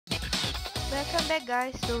Welcome back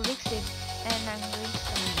guys to VIXXIM and I'm going to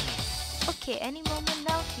start. Okay, any moment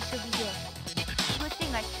now he should be here. Good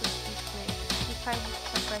thing I chose this way. He finds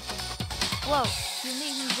some questions. Whoa, you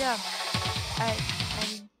made me jump. I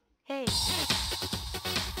mean, hey.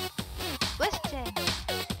 Where's Chen?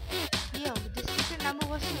 Yo, the secret number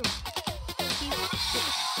was you.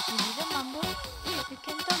 You need a mumble? You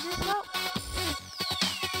can talk this loud?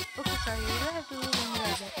 Okay, sorry, you don't have to do me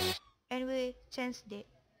like that. Anyway, Chen's dead.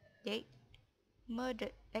 Dead?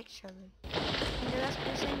 Murdered, actually. And the last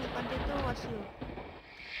person you contacted was you.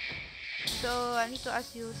 So I need to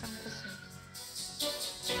ask you some questions.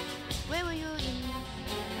 Where were you in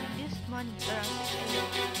this morning around 6 a.m.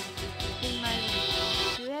 in my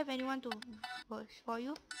room? Do you have anyone to watch for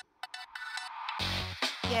you?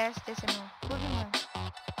 Yes, that's a no. Moving on.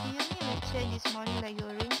 Did you meet a lecture this morning like you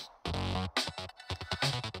arranged?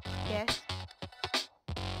 Yes.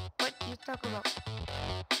 What did you talk about?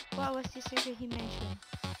 What was the secret he mentioned?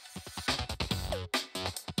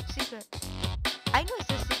 Secret. I know it's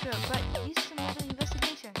a secret, but this is a murder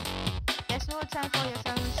investigation. There's no time for your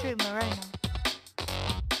silent streamer right now.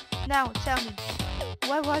 Now, tell me,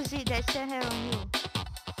 what was it that sent her on you?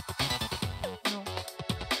 No.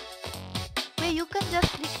 Wait, you can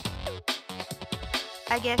just sleep.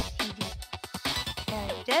 I guess he did.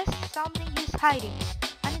 There's something he's hiding.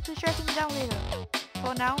 I need to track him down later.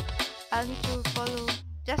 For now, I'll need to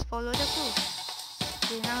just follow the clues.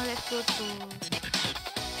 Okay, now let's go to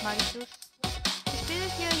Marisus. It's pretty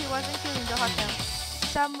clear he wasn't killed in the hotel.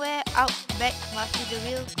 Somewhere out back must be the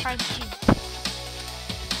real crime scene.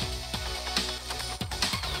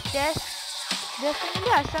 There's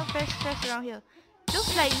definitely are some fresh stress around here.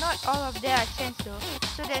 Looks like not all of them are chance though.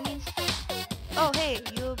 So that means... Oh hey,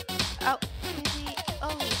 you out pretty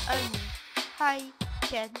early, aren't you? Hi,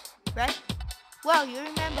 Chen, right? Wow, you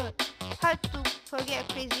remember. Hard to forget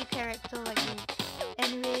a crazy character like you.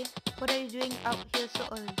 Anyway, what are you doing out here so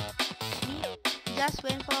early? Me? Just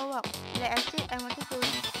went for a walk. Like I said, I wanted to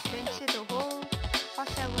venture the whole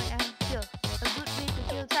hotel when I'm here. A good way to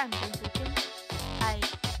kill time, don't you think?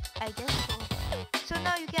 I guess so. So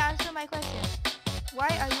now you can answer my question. Why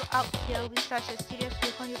are you out here with such a serious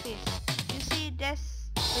look on your face? You see,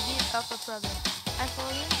 that's a bit of a problem. I'm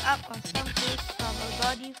following up on some clues from a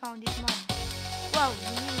body found this morning. Wow,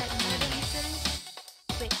 you mean like murder mystery?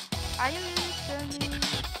 Wait, are you really searching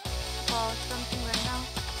for something right now?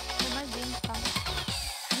 Am I being found?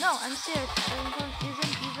 No, I'm serious. Lincoln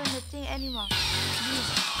isn't even a thing anymore. Please,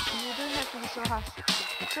 you don't have to be so harsh.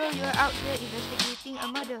 So you're out there investigating a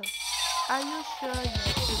murder. Are you sure you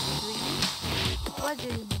should be doing this? What do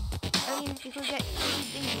you mean? I mean, it could get pretty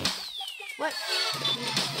dangerous. What?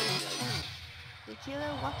 The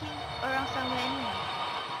killer walking around somewhere anyway.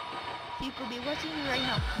 People be watching you right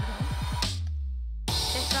now, you know?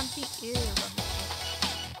 There's something eerie about this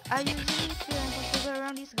guy. I usually feel uncomfortable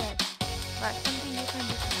around this guy, but something different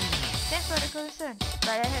this time. Thanks for the concern,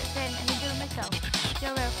 but I had sent an angel myself.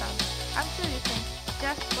 You're welcome. I'm sure you can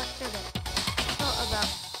just watch the back. So about...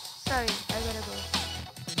 Sorry, I gotta go.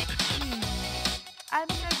 I'm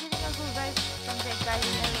not getting a good vibe from that guy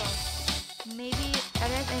at all. Maybe I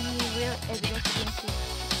don't have any real evidence against him.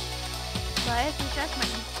 But I have to trust my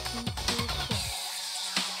intuition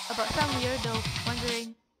about some weirdo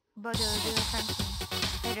wondering about the real crime scene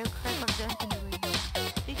at the crack of dawn in the rain.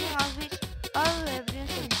 Speaking of which, all the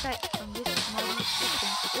evidence inside from this modern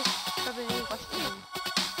system is probably questionable.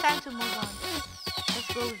 Time to move on. Let's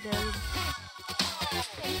go with the room.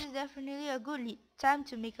 This is definitely a good lead. Time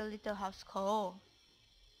to make a little house call.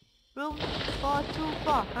 Room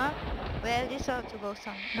 424, huh? Well, this ought to go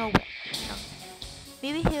nowhere. No.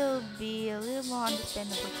 Maybe he'll be a little more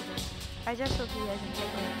understandable today. I just hope he hasn't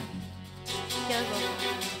checked out. Here's over.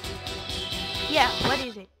 Yeah, what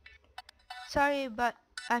is it? Sorry, but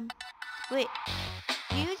wait.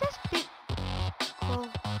 Do you just pick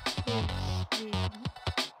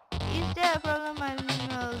Is there a problem? I'm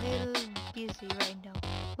a little busy right now.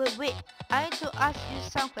 But wait, I need to ask you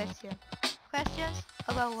some questions. Questions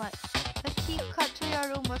about what? A key cut to your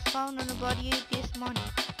room was found on the body this morning.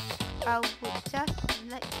 I would just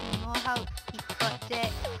like to know how it got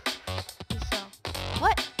there.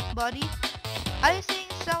 What? Body? Are you saying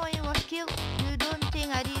someone was killed? You don't think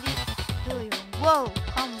I did it, do you? Whoa,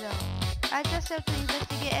 calm down. I just have to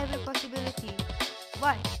investigate every possibility.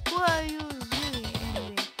 Why? Who are you really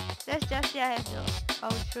anyway? Let's just say I have the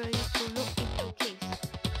authority to look into the case.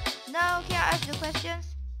 Now can I ask the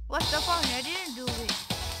questions? What's the point? I didn't do it.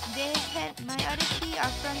 They had my other key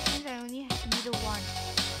up front since I only needed one.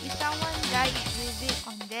 If someone died with it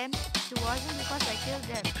on them, it wasn't because I killed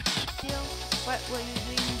them. Still, what were you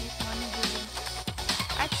doing this morning, Julie?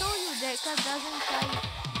 I told you that Lisa doesn't tie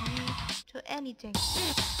me to anything.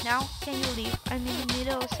 Now, can you leave? I'm in the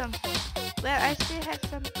middle of something. Well, I still had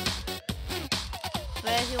some...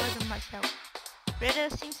 Well, he wasn't much help. Brother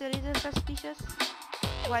seems a little suspicious.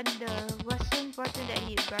 Wonder, was so important that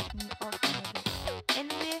he brought me off my bed.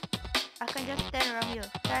 Anyway, I can just stand around here.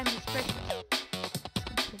 Time is precious.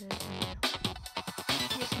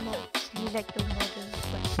 Yes, no, it's like the model,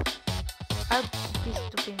 but I'll be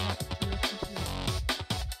stupid not to listen to it.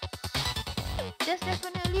 There's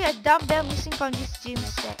definitely a dumbbell missing from this gym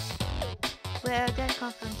set. Well, that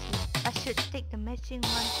confirms it. I should take the matching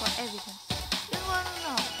one for evidence. Eun Won,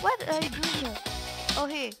 no. What are you doing here? Oh,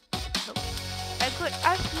 hey. Look, I could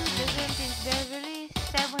ask you the same thing. There's really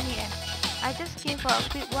 7 a.m. I just came for a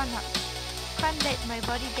quick one-up. Can't let my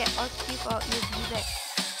body get all stiff or you'll be back.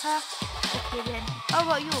 Huh? Okay then. How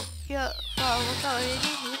about you? Here for a workout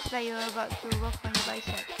already? Looks like you're about to work on your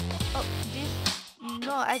bicep. Oh, this?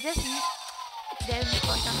 No, I just need them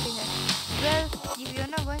for something else. Well, if you're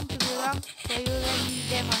not going to be long, can you lend me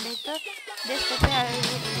them on later? That's the pair I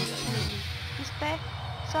really need. This pair?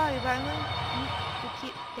 Sorry, but I'm going to need to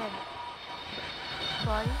keep them.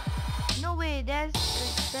 Boy? No way,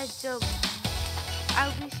 that's that joke. I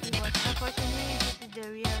wish it was. Unfortunately, this is the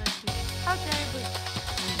reality. How terrible.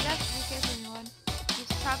 Just be careful, everyone. If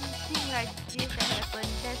something like this had happened,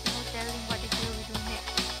 there's no telling what the girl will do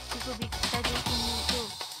next. He could be suggesting you too.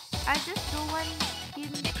 I just don't want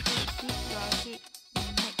him to beat your head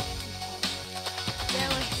next. There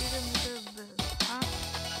was little miserable. Huh?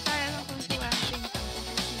 Sorry, I'm not going to I'm saying something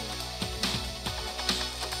to see you.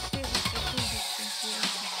 This is a cool distance here.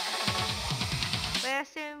 But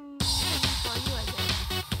same for you, I guess.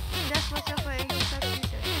 Just watch out for any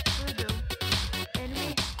suspicious. Will do.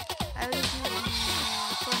 Anyway, I will see you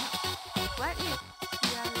for now. What?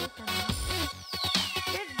 See ya later, man.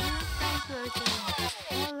 That didn't sound so urgent.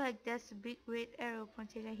 More like there's a big red arrow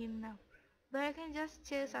pointing at him now. But I can just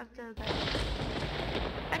chase after a guy.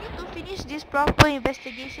 I need to finish this proper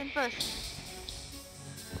investigation first.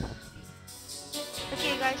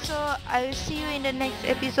 Okay guys, so I will see you in the next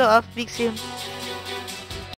episode of VIXXIM.